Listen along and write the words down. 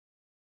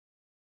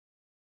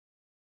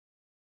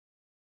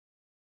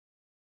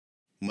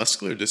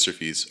Muscular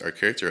dystrophies are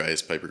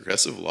characterized by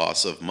progressive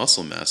loss of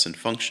muscle mass and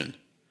function.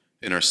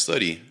 In our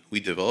study, we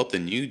developed a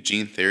new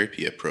gene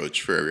therapy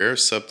approach for a rare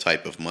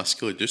subtype of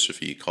muscular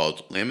dystrophy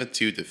called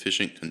LAMA2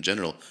 deficient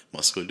congenital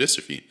muscular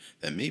dystrophy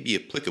that may be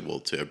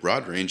applicable to a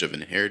broad range of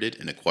inherited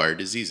and acquired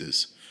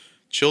diseases.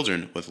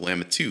 Children with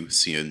LAMA2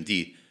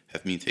 CMD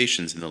have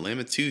mutations in the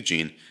LAMA2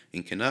 gene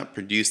and cannot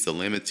produce the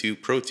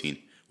LAMA2 protein,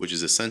 which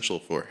is essential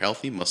for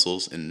healthy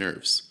muscles and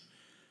nerves.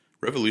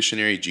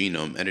 Revolutionary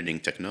genome editing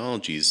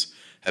technologies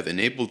have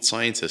enabled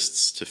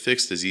scientists to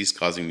fix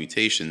disease-causing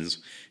mutations,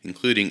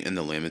 including in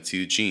the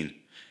LAMA2 gene.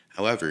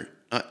 However,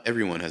 not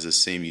everyone has the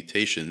same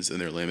mutations in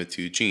their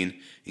LAMA2 gene,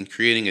 and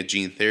creating a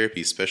gene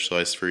therapy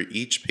specialized for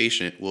each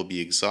patient will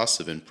be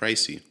exhaustive and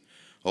pricey.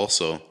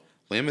 Also,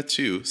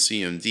 LAMA2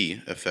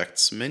 CMD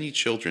affects many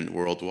children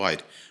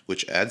worldwide,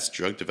 which adds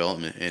drug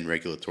development and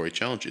regulatory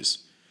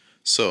challenges.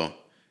 So,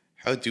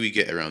 how do we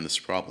get around this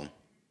problem?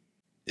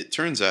 It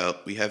turns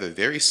out we have a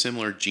very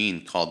similar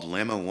gene called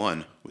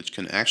LAMA1, which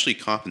can actually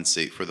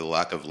compensate for the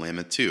lack of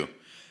LAMA2.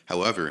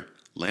 However,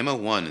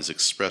 LAMA1 is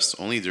expressed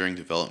only during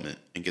development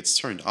and gets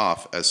turned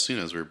off as soon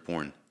as we're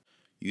born.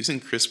 Using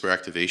CRISPR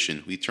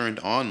activation, we turned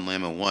on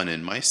LAMA1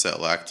 in mice that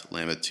lacked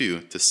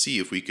LAMA2 to see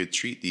if we could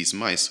treat these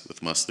mice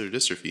with muscular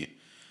dystrophy.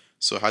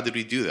 So how did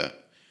we do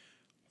that?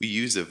 We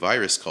used a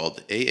virus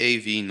called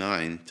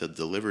AAV9 to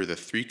deliver the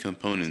three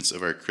components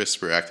of our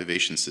CRISPR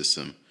activation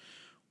system.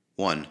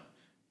 1.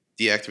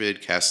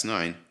 Deactivated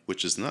Cas9,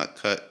 which does not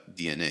cut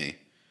DNA.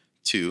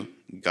 2.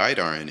 Guide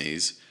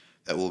RNAs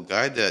that will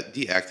guide that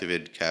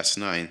deactivated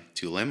Cas9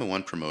 to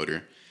LAMA1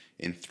 promoter.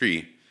 And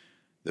 3.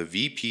 The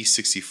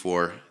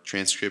VP64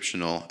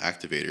 transcriptional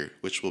activator,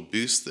 which will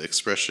boost the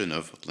expression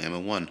of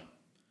LAMA1.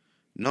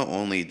 Not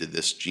only did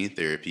this gene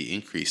therapy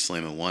increase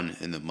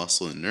LAMA1 in the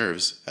muscle and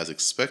nerves, as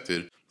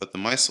expected, but the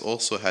mice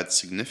also had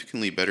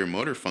significantly better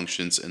motor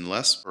functions and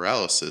less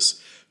paralysis,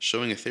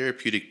 showing a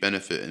therapeutic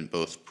benefit in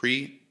both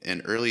pre-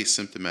 and early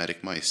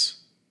symptomatic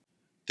mice.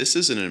 This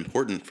is an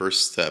important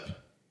first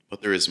step,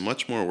 but there is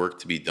much more work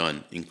to be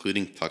done,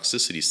 including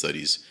toxicity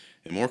studies,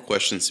 and more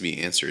questions to be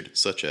answered,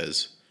 such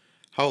as,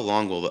 how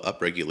long will the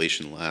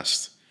upregulation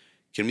last?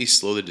 Can we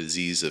slow the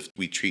disease if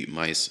we treat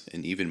mice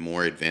in even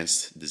more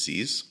advanced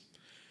disease?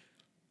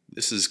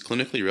 This is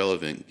clinically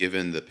relevant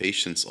given the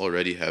patients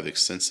already have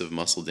extensive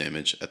muscle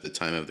damage at the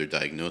time of their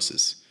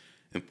diagnosis.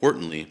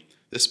 Importantly,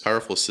 this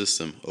powerful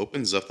system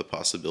opens up the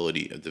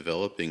possibility of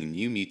developing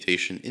new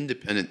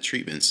mutation-independent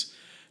treatments,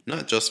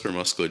 not just for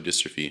muscular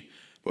dystrophy,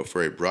 but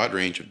for a broad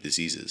range of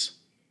diseases.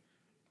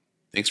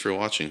 Thanks for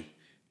watching.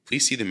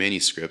 Please see the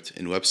manuscript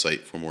and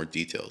website for more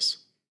details.